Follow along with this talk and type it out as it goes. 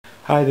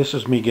Hi, this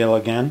is Miguel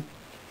again.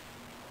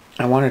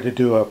 I wanted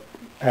to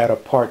add a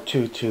part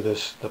 2 to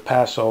the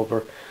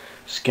Passover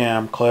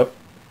scam clip.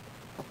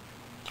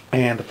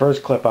 And the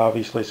first clip,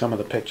 obviously, some of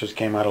the pictures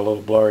came out a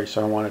little blurry,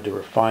 so I wanted to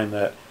refine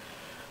that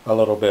a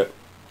little bit.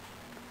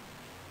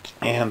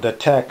 And the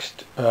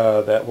text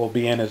that will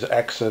be in is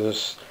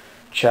Exodus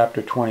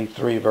chapter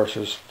 23,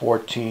 verses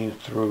 14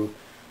 through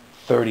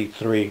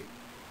 33.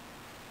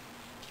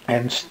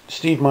 And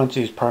Steve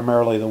Munsey is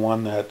primarily the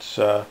one that's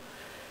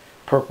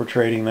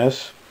perpetrating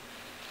this.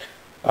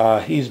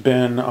 He's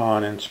been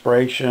on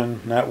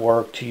Inspiration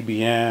Network,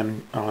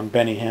 TBN, on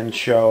Benny Hinn's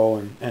show,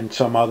 and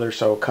some others,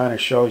 so it kind of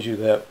shows you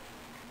that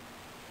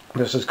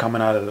this is coming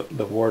out of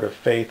the Word of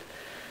Faith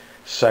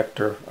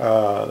sector,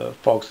 the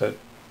folks that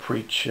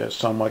preach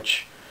so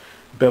much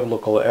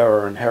biblical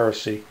error and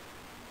heresy.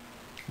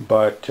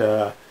 But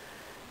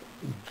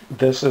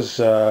this is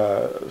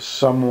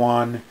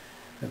someone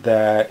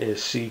that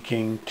is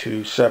seeking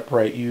to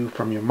separate you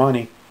from your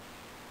money.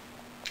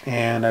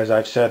 And as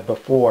I've said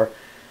before,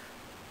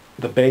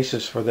 the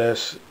basis for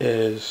this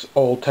is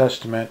Old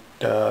Testament.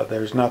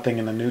 There's nothing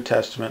in the New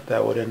Testament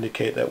that would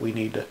indicate that we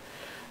need to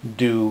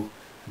do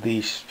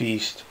these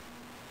feasts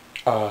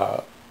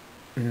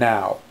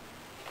now.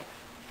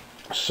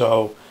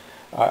 So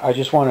I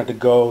just wanted to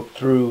go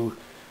through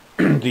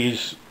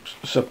these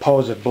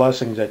supposed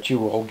blessings that you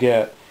will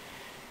get.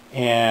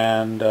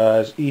 And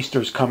as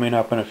Easter's coming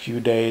up in a few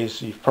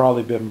days, you've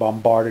probably been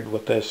bombarded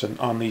with this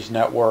on these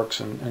networks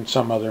and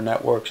some other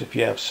networks if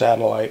you have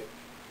satellite.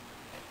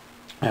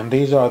 And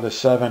these are the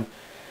 7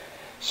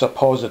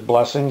 supposed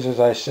blessings,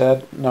 as I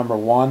said. Number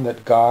 1,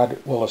 that God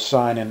will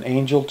assign an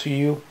angel to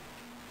you.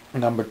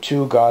 Number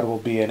 2, God will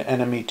be an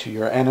enemy to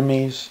your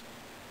enemies.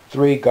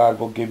 3, God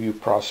will give you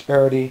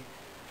prosperity.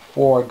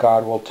 4,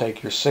 God will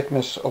take your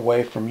sickness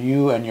away from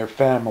you and your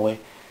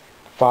family.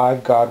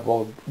 5, God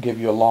will give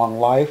you a long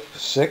life.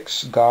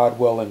 6, God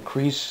will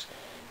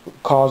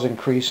cause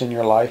increase in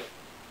your life.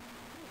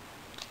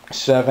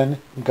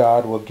 7,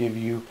 God will give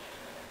you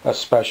a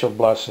special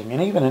blessing.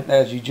 And even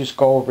as you just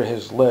go over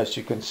his list,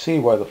 you can see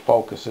where the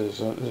focus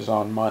is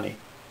on money.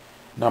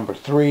 Number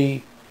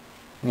 3,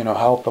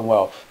 health and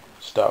wealth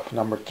stuff.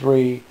 Number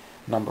 3,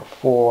 number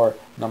 4,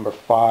 number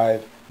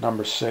 5,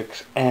 number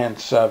 6, and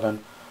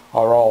 7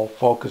 are all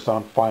focused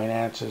on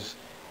finances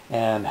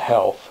and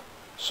health.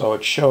 So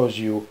it shows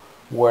you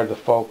where the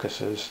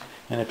focus is.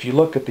 And if you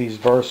look at these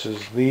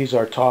verses, these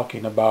are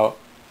talking about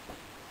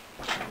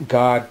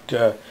God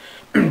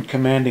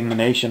commanding the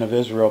nation of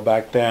Israel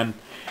back then,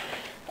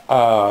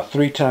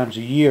 3 times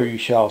a year you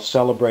shall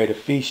celebrate a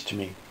feast to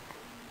me.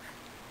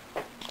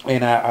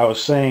 And I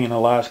was saying in the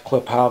last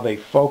clip how they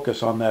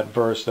focus on that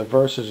verse. The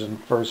verse is in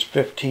verse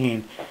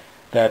 15,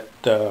 that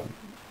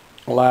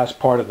last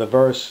part of the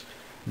verse,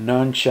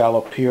 none shall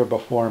appear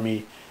before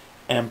me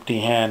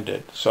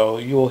empty-handed. So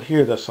you'll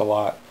hear this a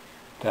lot,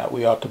 that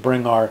we ought to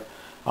bring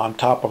on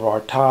top of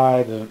our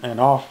tithe and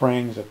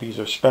offerings, that these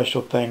are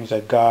special things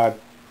that God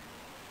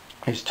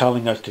is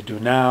telling us to do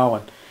now,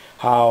 and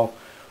how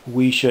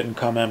we shouldn't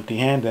come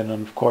empty-handed.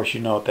 And of course you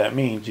know what that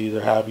means.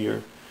 Either have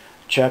your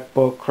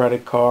checkbook,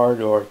 credit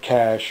card, or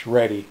cash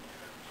ready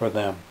for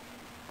them.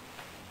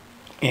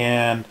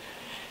 And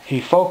he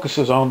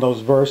focuses on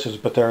those verses,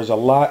 but there's a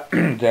lot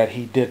that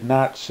he did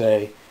not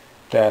say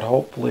that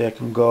hopefully I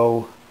can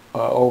go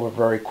over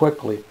very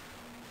quickly.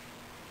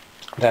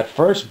 That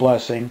first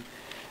blessing,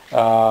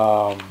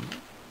 supposed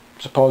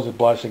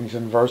blessings,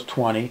 in verse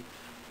 20,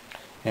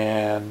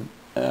 and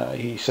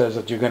he says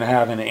that you're going to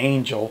have an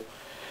angel.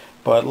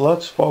 But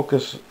let's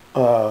focus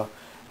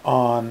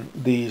on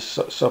these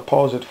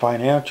supposed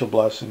financial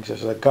blessings,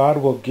 is that God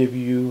will give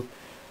you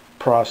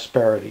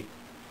prosperity.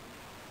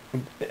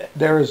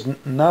 There is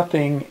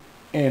nothing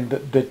in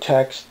the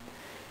text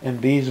in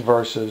these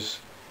verses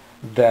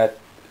that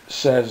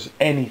says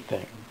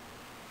anything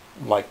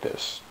like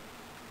this.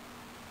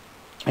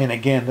 And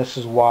again, this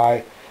is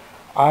why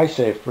I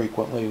say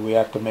frequently we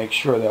have to make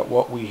sure that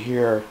what we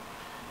hear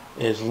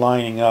is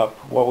lining up,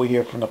 what we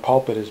hear from the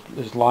pulpit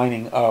is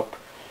lining up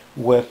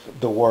with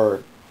the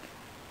Word.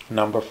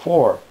 Number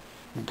 4,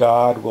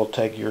 God will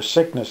take your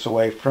sickness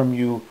away from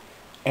you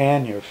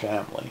and your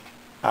family.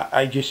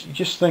 I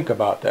just think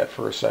about that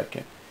for a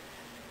second.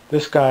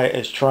 This guy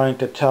is trying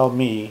to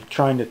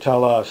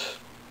tell us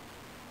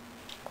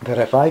that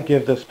if I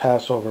give this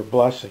Passover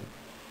blessing,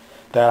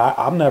 that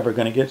I'm never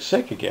going to get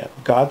sick again.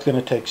 God's going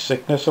to take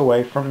sickness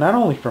away from not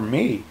only from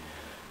me,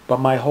 but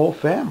my whole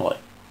family.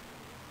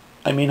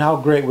 I mean, how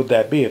great would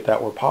that be if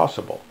that were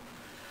possible?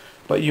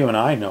 But you and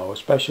I know,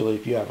 especially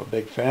if you have a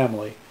big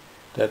family,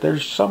 that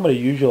there's somebody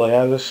usually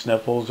has a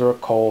sniffles or a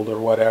cold or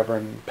whatever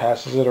and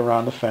passes it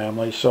around the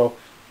family. So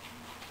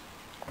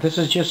this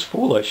is just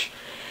foolish.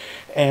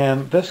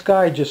 And this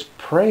guy just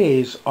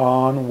preys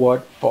on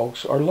what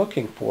folks are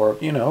looking for.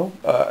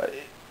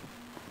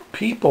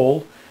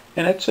 People,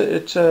 and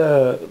it's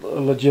a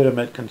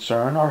legitimate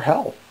concern, our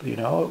health,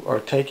 or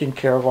taking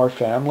care of our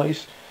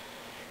families.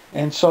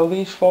 And so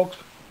these folks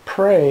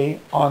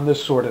prey on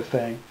this sort of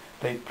thing.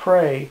 They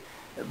prey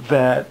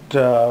that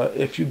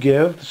if you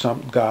give,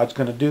 God's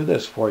going to do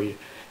this for you.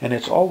 And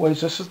it's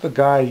always, this is the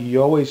guy,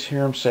 you always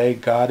hear him say,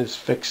 God is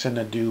fixing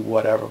to do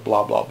whatever,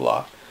 blah, blah,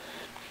 blah.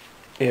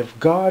 If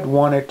God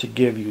wanted to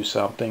give you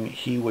something,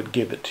 he would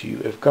give it to you.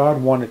 If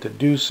God wanted to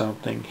do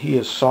something, he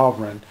is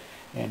sovereign,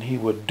 and he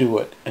would do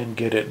it and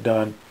get it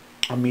done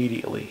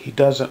immediately. He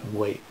doesn't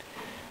wait.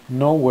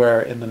 Nowhere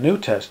in the New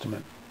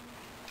Testament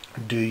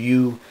do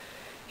you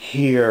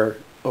hear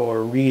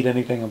or read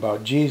anything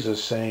about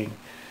Jesus saying,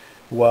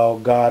 well,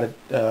 God,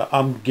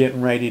 I'm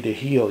getting ready to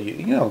heal you.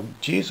 You know,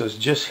 Jesus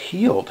just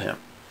healed him.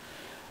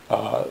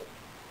 The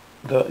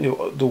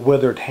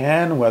withered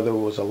hand, whether it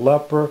was a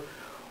leper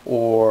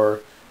or,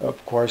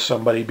 of course,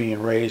 somebody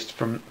being raised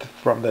from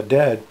the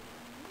dead,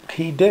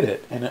 he did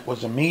it, and it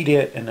was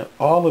immediate, and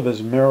all of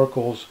his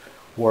miracles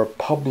were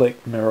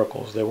public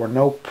miracles. There were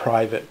no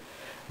private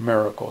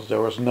miracles.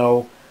 There was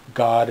no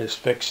God is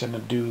fixing to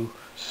do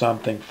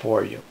something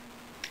for you.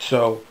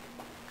 So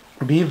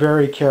be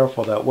very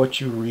careful that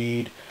what you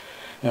read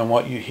and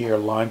what you hear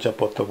lines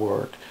up with the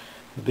Word.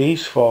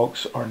 These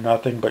folks are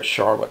nothing but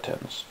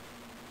charlatans.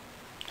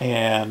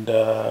 And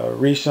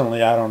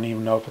recently, I don't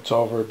even know if it's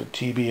over, but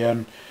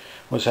TBN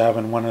was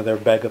having one of their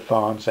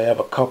begathons. They have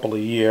a couple a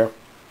year.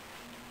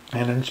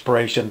 And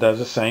Inspiration does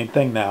the same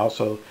thing now.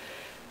 So,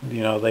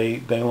 you know, they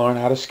learn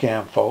how to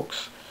scam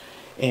folks.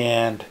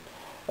 And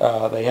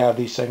they have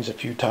these things a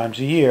few times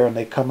a year, and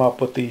they come up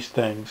with these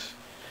things.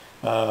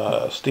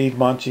 Steve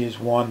Munsey is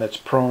one that's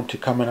prone to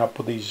coming up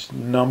with these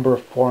number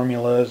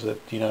formulas that,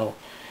 you know,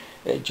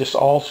 just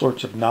all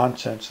sorts of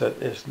nonsense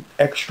that is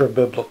extra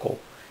biblical.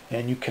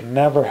 And you can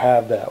never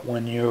have that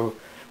when you're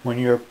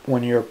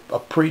a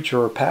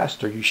preacher or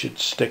pastor. You should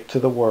stick to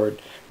the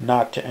Word,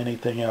 not to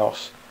anything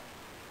else.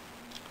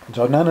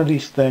 So none of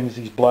these things,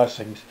 these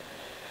blessings,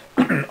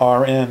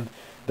 are in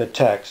the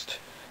text.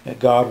 That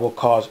God will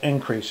cause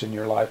increase in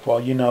your life. Well,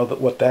 you know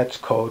that what that's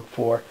code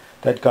for,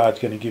 that God's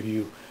going to give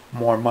you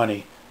more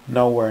money.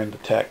 Nowhere in the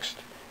text.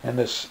 And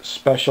this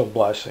special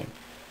blessing.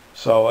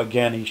 So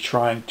again, he's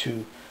trying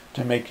to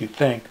make you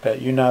think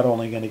that you're not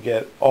only going to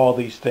get all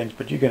these things,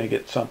 but you're going to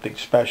get something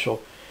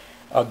special.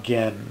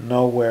 Again,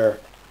 nowhere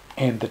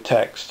in the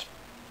text.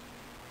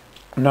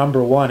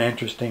 Number one,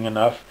 interesting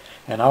enough,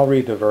 and I'll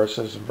read the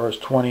verses in verse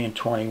 20 and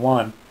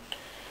 21.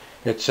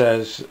 It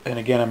says, and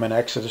again I'm in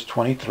Exodus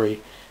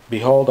 23,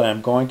 Behold, I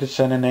am going to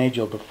send an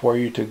angel before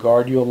you to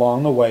guard you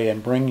along the way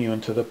and bring you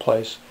into the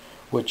place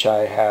which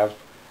I have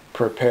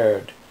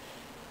prepared.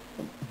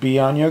 Be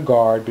on your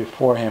guard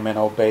before him and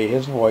obey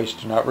his voice.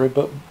 Do not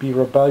be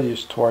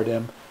rebellious toward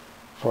him,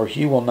 for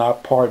he will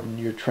not pardon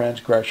your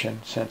transgression,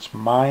 since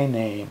my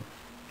name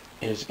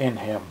is in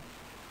him.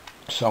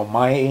 So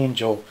my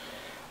angel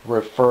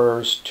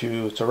refers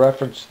to, it's a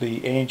reference to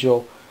the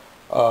angel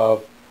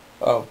of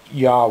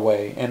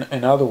Yahweh.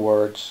 In other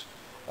words,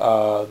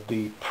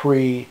 the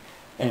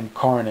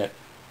pre-incarnate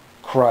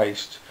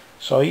Christ.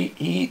 So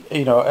he,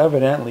 you know,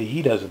 evidently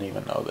he doesn't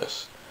even know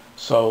this.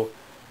 So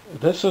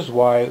this is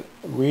why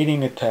reading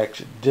the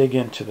text, dig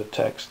into the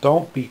text.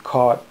 Don't be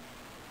caught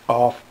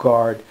off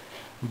guard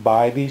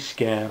by these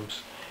scams.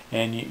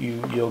 And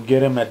you'll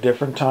get them at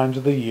different times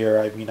of the year.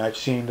 I mean, I've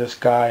seen this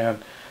guy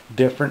on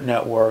different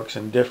networks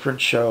and different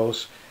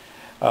shows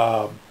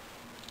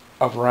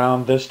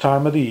around this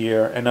time of the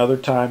year. And other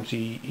times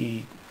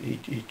he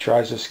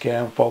tries to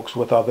scam folks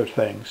with other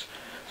things.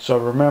 So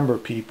remember,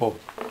 people,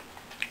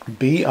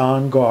 be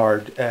on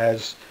guard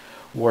as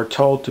we're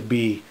told to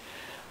be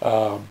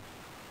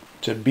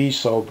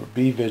sober,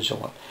 be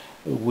vigilant.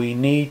 We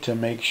need to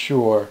make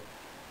sure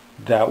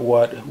that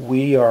what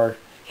we are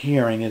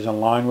hearing is in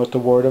line with the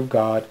Word of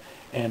God,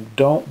 and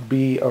don't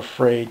be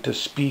afraid to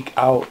speak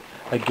out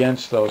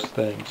against those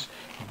things.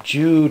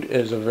 Jude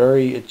is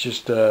it's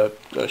just a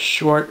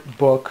short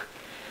book,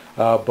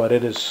 but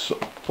it is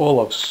full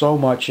of so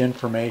much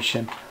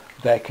information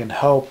that can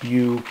help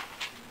you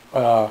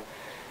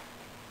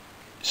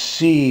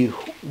see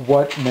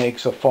what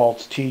makes a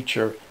false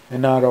teacher,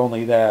 and not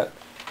only that,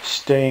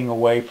 staying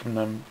away from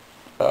them,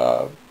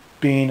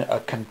 being a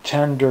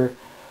contender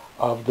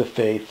of the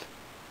faith.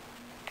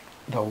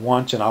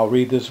 And I'll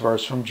read this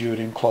verse from Jude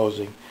in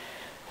closing.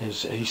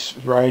 He's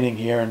writing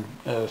here in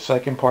the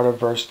second part of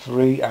verse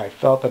 3, I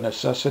felt the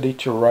necessity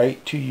to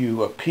write to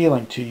you,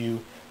 appealing to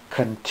you,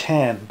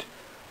 contend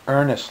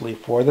earnestly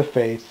for the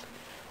faith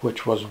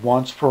which was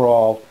once for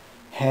all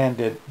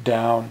handed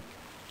down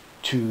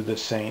to the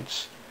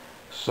saints.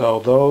 So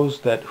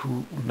those that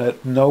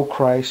know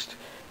Christ,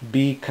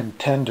 be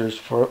contenders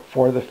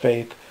for the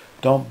faith.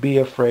 Don't be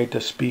afraid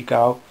to speak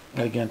out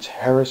against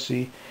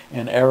heresy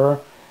and error.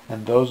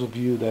 And those of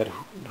you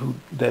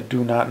that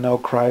do not know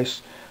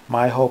Christ,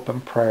 my hope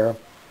and prayer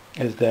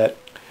is that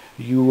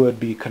you would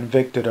be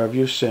convicted of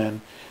your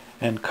sin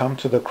and come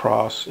to the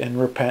cross in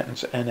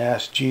repentance and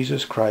ask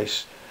Jesus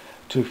Christ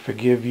to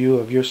forgive you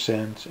of your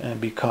sins and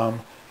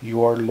become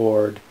your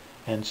Lord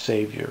and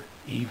Savior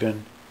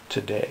even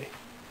today.